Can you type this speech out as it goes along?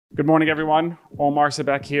Good morning, everyone. Omar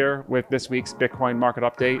Sabek here with this week's Bitcoin market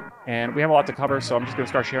update. And we have a lot to cover, so I'm just going to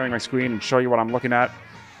start sharing my screen and show you what I'm looking at.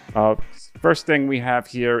 First thing we have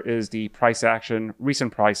here is the price action,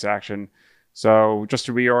 recent price action. So just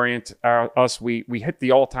to reorient us, we hit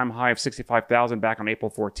the all-time high of 65,000 back on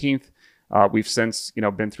April 14th. We've since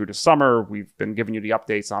been through the summer. We've been giving you the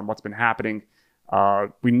updates on what's been happening.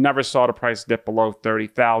 We never saw the price dip below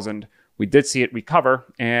 30,000. We did see it recover,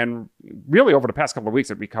 and really over the past couple of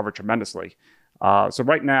weeks, it recovered tremendously. So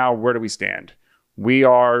right now, where do we stand?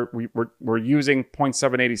 We're using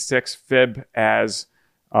 0.786 fib as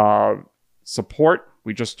support.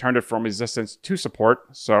 We just turned it from resistance to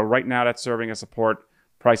support. So right now, that's serving as support.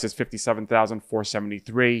 Price is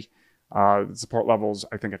 57,473. The support levels,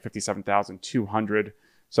 I think, at 57,200.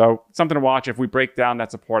 So something to watch. If we break down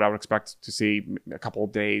that support, I would expect to see a couple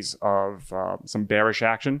of days of some bearish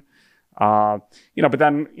action. But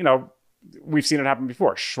then, we've seen it happen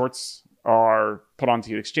before. Shorts are put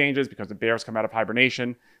onto the exchanges because the bears come out of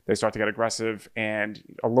hibernation. They start to get aggressive, and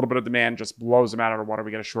a little bit of demand just blows them out of the water.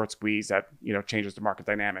 We get a short squeeze that, changes the market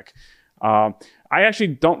dynamic. I actually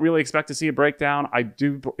don't really expect to see a breakdown. I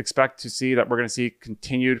do expect to see that we're going to see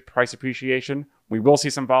continued price appreciation. We will see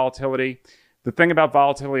some volatility. The thing about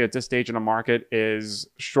volatility at this stage in the market is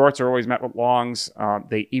shorts are always met with longs.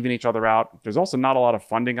 They even each other out. There's also not a lot of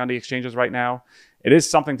funding on the exchanges right now. It is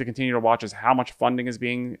something to continue to watch is how much funding is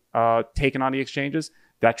being taken on the exchanges.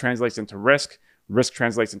 That translates into risk. Risk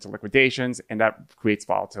translates into liquidations, and that creates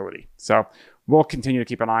volatility. So we'll continue to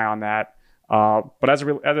keep an eye on that. But as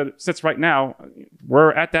it sits right now,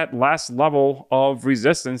 we're at that last level of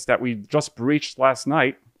resistance that we just breached last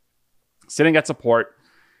night, sitting at support.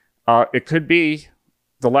 It could be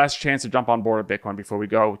the last chance to jump on board with Bitcoin before we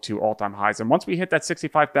go to all-time highs. And once we hit that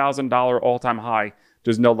 $65,000 all-time high,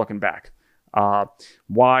 there's no looking back.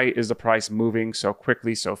 Why is the price moving so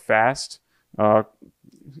quickly, so fast?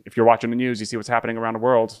 If you're watching the news, you see what's happening around the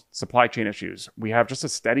world. Supply chain issues. We have just a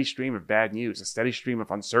steady stream of bad news, a steady stream of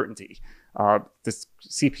uncertainty. This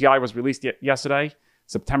CPI was released yesterday.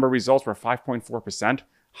 September results were 5.4%,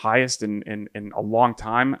 highest in a long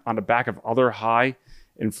time on the back of other high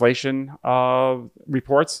inflation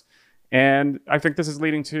reports. And I think this is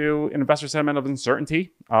leading to an investor sentiment of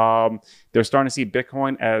uncertainty. They're starting to see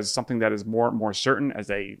Bitcoin as something that is more and more certain as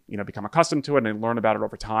they become accustomed to it and they learn about it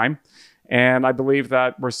over time. And I believe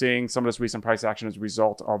that we're seeing some of this recent price action as a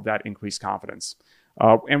result of that increased confidence.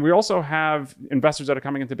 And we also have investors that are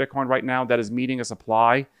coming into Bitcoin right now that is meeting a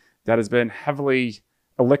supply that has been heavily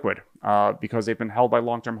illiquid because they've been held by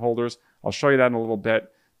long-term holders. I'll show you that in a little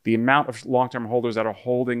bit. The amount of long-term holders that are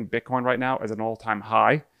holding Bitcoin right now is an all-time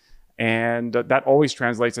high. And that always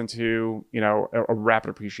translates into, a rapid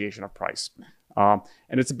appreciation of price. And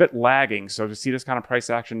it's a bit lagging. So to see this kind of price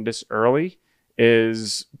action this early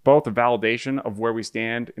is both a validation of where we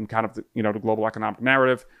stand in kind of the global economic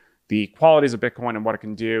narrative, the qualities of Bitcoin and what it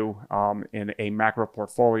can do in a macro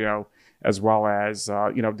portfolio, as well as,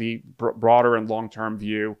 the broader and long-term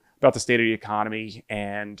view about the state of the economy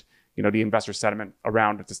and the investor sentiment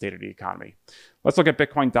around the state of the economy. Let's look at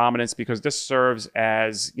Bitcoin dominance because this serves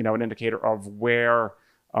as, an indicator of where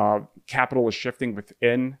capital is shifting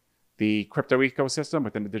within the crypto ecosystem,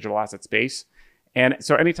 within the digital asset space. And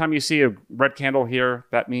so anytime you see a red candle here,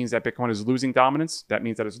 that means that Bitcoin is losing dominance. That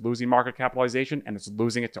means that it's losing market capitalization and it's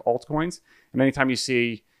losing it to altcoins. And anytime you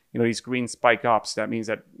see, these green spike ups, that means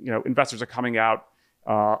that, investors are coming out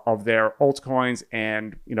of their altcoins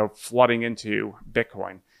and, flooding into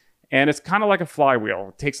Bitcoin. And it's kind of like a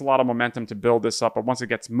flywheel. It takes a lot of momentum to build this up, but once it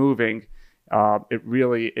gets moving, it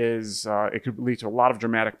really is, it could lead to a lot of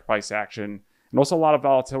dramatic price action and also a lot of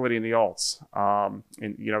volatility in the alts.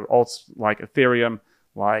 Alts like Ethereum,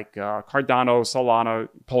 like Cardano, Solana,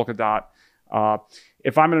 Polkadot.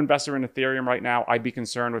 If I'm an investor in Ethereum right now, I'd be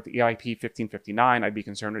concerned with the EIP 1559. I'd be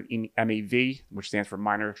concerned with MEV, which stands for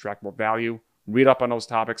miner extractable value. Read up on those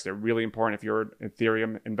topics. They're really important if you're an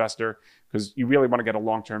Ethereum investor because you really want to get a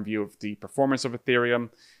long-term view of the performance of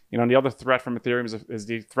Ethereum. And the other threat from Ethereum is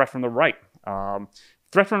the threat from the right.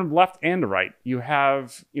 Threat from the left and the right. You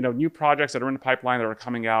have new projects that are in the pipeline that are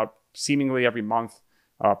coming out seemingly every month.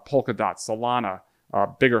 Polkadot, Solana,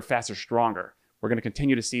 bigger, faster, stronger. We're going to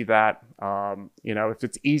continue to see that. If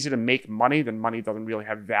it's easy to make money, then money doesn't really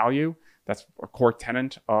have value. That's a core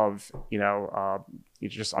tenet of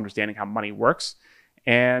just understanding how money works.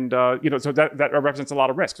 And so that represents a lot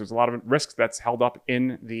of risk. There's a lot of risk that's held up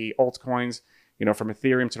in the altcoins, from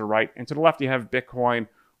Ethereum to the right. And to the left, you have Bitcoin,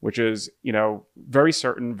 which is, very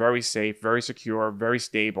certain, very safe, very secure, very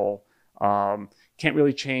stable. Can't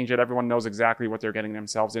really change it. Everyone knows exactly what they're getting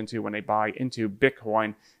themselves into when they buy into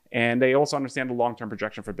Bitcoin. And they also understand the long-term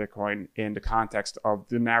projection for Bitcoin in the context of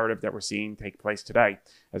the narrative that we're seeing take place today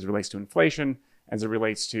as it relates to inflation, as it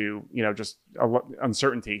relates to, just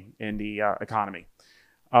uncertainty in the economy.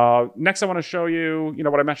 Next, I want to show you,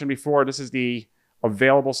 what I mentioned before. This is the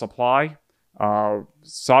available supply.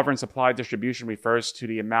 Sovereign supply distribution refers to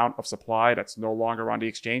the amount of supply that's no longer on the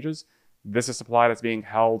exchanges. This is supply that's being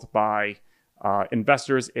held by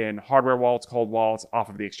investors in hardware wallets, cold wallets off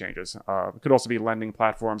of the exchanges. It could also be lending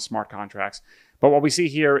platforms, smart contracts. But what we see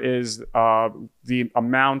here is the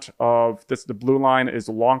amount of this. The blue line is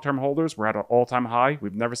the long-term holders. We're at an all-time high.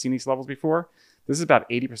 We've never seen these levels before. This is about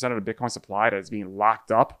 80% of the Bitcoin supply that is being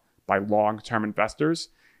locked up by long-term investors.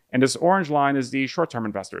 And this orange line is the short-term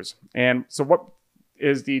investors. And so what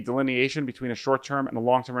is the delineation between a short-term and a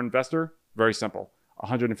long-term investor? Very simple,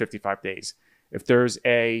 155 days. If there's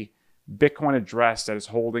a Bitcoin address that is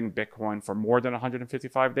holding Bitcoin for more than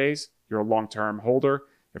 155 days, you're a long-term holder.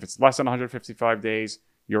 If it's less than 155 days,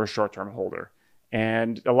 you're a short-term holder.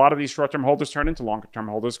 And a lot of these short-term holders turn into long-term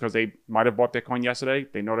holders because they might have bought Bitcoin yesterday.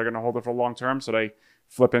 They know they're going to hold it for long-term, so they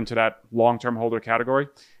flip into that long-term holder category.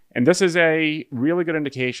 And this is a really good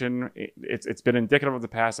indication. It's been indicative of the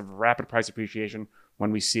past of rapid price appreciation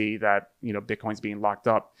when we see that Bitcoin's being locked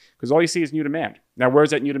up, because all you see is new demand. Now, where's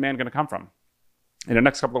that new demand going to come from? In the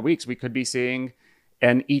next couple of weeks, we could be seeing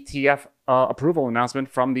an ETF approval announcement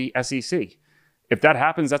from the SEC. If that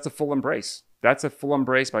happens, that's a full embrace. That's a full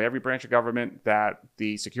embrace by every branch of government that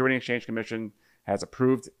the Securities and Exchange Commission has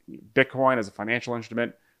approved Bitcoin as a financial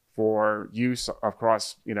instrument for use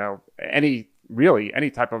across, any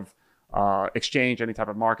type of exchange, any type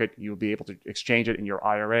of market. You'll be able to exchange it in your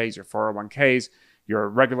IRAs, your 401ks, your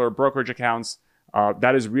regular brokerage accounts.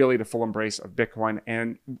 That is really the full embrace of Bitcoin.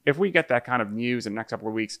 And if we get that kind of news in the next couple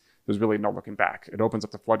of weeks, there's really no looking back. It opens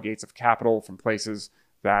up the floodgates of capital from places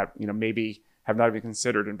that, maybe have not even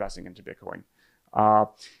considered investing into Bitcoin.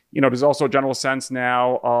 There's also a general sense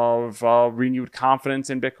now of renewed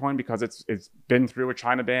confidence in Bitcoin because it's been through a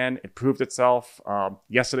China ban. It proved itself.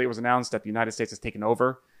 Yesterday it was announced that the United States has taken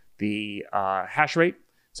over the hash rate.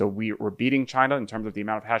 So we're beating China in terms of the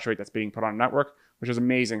amount of hash rate that's being put on a network, which is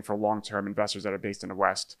amazing for long-term investors that are based in the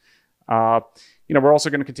West. We're also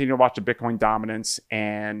going to continue to watch the Bitcoin dominance,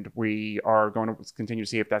 and we are going to continue to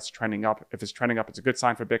see if that's trending up. If it's trending up, it's a good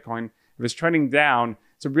sign for Bitcoin. If it's trending down,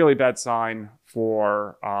 it's a really bad sign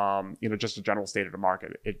for, just the general state of the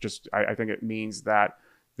market. I think it means that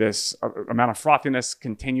this amount of frothiness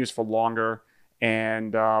continues for longer.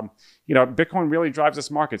 And, Bitcoin really drives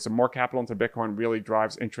this market. So more capital into Bitcoin really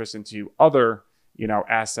drives interest into other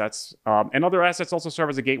assets. And other assets also serve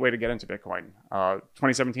as a gateway to get into Bitcoin.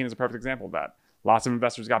 2017 is a perfect example of that. Lots of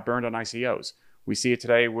investors got burned on ICOs. We see it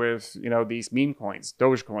today with, these meme coins,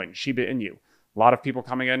 Dogecoin, Shiba Inu. A lot of people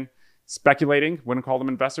coming in, speculating, wouldn't call them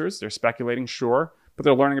investors. They're speculating, sure, but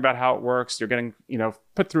they're learning about how it works. They're getting,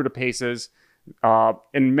 put through the paces.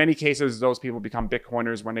 In many cases, those people become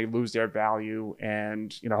Bitcoiners when they lose their value,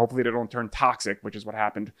 and hopefully they don't turn toxic, which is what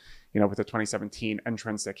happened, with the 2017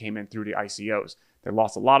 entrants that came in through the ICOs. They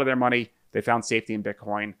lost a lot of their money. They found safety in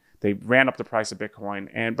Bitcoin. They ran up the price of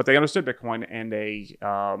Bitcoin, but they understood Bitcoin, and they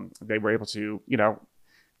were able to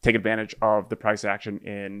take advantage of the price action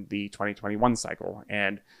in the 2021 cycle.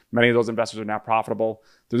 And many of those investors are now profitable.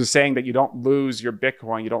 There's a saying that you don't lose your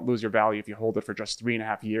Bitcoin, you don't lose your value if you hold it for just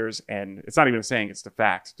 3.5 years. And it's not even a saying, it's the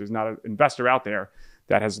fact. There's not an investor out there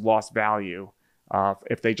that has lost value.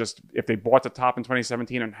 If they bought the top in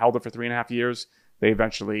 2017 and held it for 3.5 years, they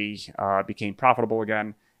eventually became profitable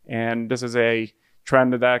again. And this is a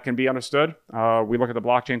trend that can be understood. We look at the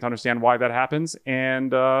blockchain to understand why that happens.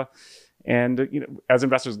 And as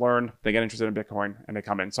investors learn, they get interested in Bitcoin and they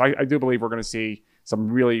come in. So I do believe we're going to see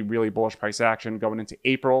some really, really bullish price action going into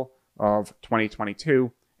April of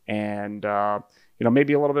 2022. And,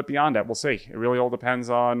 maybe a little bit beyond that. We'll see. It really all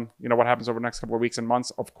depends on, what happens over the next couple of weeks and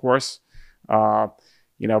months, of course. But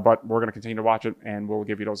we're going to continue to watch it, and we'll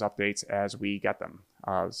give you those updates as we get them.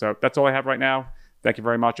 So that's all I have right now. Thank you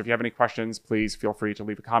very much. If you have any questions, please feel free to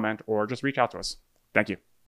leave a comment or just reach out to us. Thank you.